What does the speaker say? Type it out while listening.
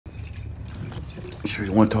You sure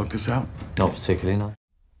you want to talk this out? Not particularly, no.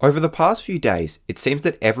 Over the past few days, it seems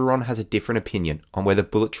that everyone has a different opinion on whether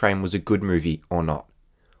Bullet Train was a good movie or not.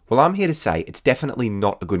 Well, I'm here to say it's definitely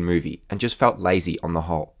not a good movie and just felt lazy on the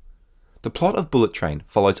whole. The plot of Bullet Train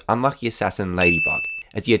follows unlucky assassin Ladybug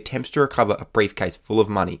as he attempts to recover a briefcase full of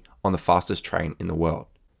money on the fastest train in the world.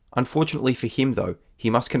 Unfortunately for him though, he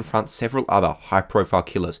must confront several other high-profile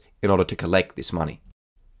killers in order to collect this money.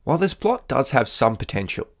 While this plot does have some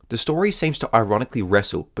potential, the story seems to ironically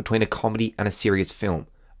wrestle between a comedy and a serious film,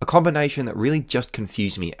 a combination that really just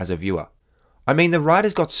confused me as a viewer. I mean, the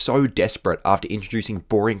writers got so desperate after introducing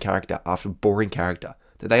boring character after boring character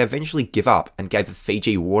that they eventually give up and gave the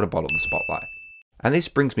Fiji water bottle the spotlight. And this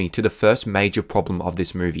brings me to the first major problem of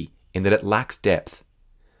this movie, in that it lacks depth.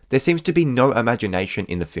 There seems to be no imagination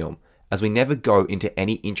in the film, as we never go into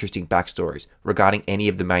any interesting backstories regarding any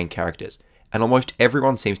of the main characters, and almost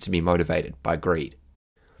everyone seems to be motivated by greed.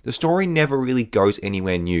 The story never really goes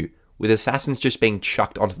anywhere new, with assassins just being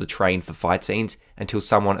chucked onto the train for fight scenes until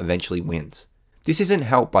someone eventually wins. This isn't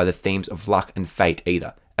helped by the themes of luck and fate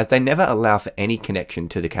either, as they never allow for any connection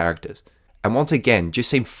to the characters, and once again just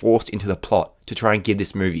seem forced into the plot to try and give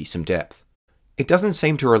this movie some depth. It doesn't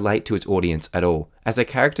seem to relate to its audience at all, as the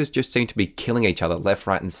characters just seem to be killing each other left,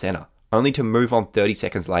 right and centre, only to move on 30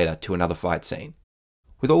 seconds later to another fight scene.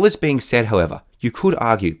 With all this being said, however, you could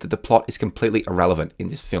argue that the plot is completely irrelevant in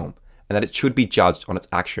this film, and that it should be judged on its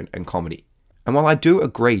action and comedy. And while I do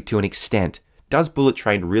agree to an extent, does Bullet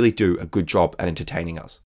Train really do a good job at entertaining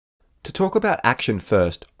us? To talk about action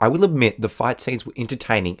first, I will admit the fight scenes were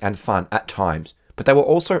entertaining and fun at times, but they were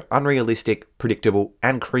also unrealistic, predictable,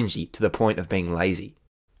 and cringy to the point of being lazy.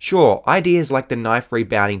 Sure, ideas like the knife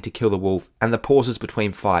rebounding to kill the wolf and the pauses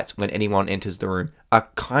between fights when anyone enters the room are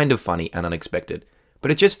kind of funny and unexpected, but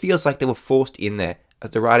it just feels like they were forced in there as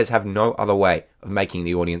the writers have no other way of making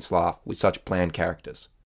the audience laugh with such bland characters.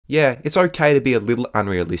 Yeah, it's okay to be a little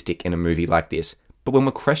unrealistic in a movie like this, but when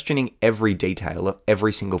we're questioning every detail of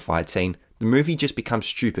every single fight scene, the movie just becomes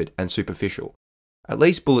stupid and superficial. At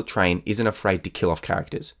least Bullet Train isn't afraid to kill off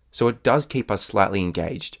characters, so it does keep us slightly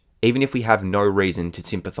engaged, even if we have no reason to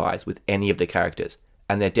sympathise with any of the characters,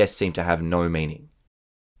 and their deaths seem to have no meaning.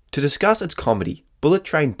 To discuss its comedy, Bullet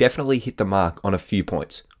Train definitely hit the mark on a few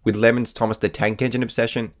points, with Lemon's Thomas the Tank Engine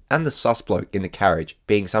obsession and the sus bloke in the carriage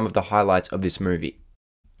being some of the highlights of this movie.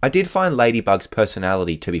 I did find Ladybug's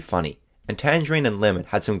personality to be funny, and Tangerine and Lemon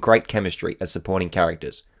had some great chemistry as supporting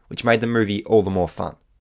characters, which made the movie all the more fun.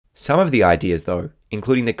 Some of the ideas though,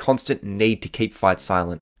 including the constant need to keep fights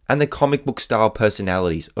silent, and the comic book style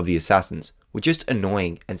personalities of the assassins, were just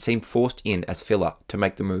annoying and seemed forced in as filler to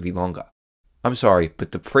make the movie longer. I'm sorry,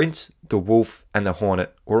 but the Prince, the Wolf, and the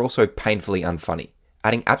Hornet were also painfully unfunny,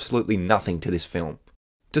 adding absolutely nothing to this film.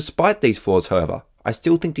 Despite these flaws however, I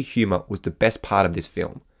still think the humour was the best part of this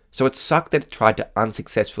film, so it sucked that it tried to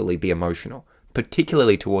unsuccessfully be emotional,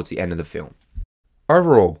 particularly towards the end of the film.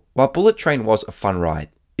 Overall, while Bullet Train was a fun ride,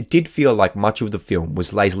 it did feel like much of the film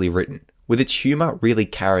was lazily written, with its humour really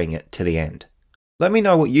carrying it to the end. Let me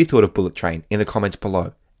know what you thought of Bullet Train in the comments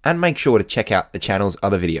below, and make sure to check out the channel's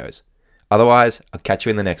other videos. Otherwise, I'll catch you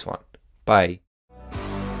in the next one. Bye.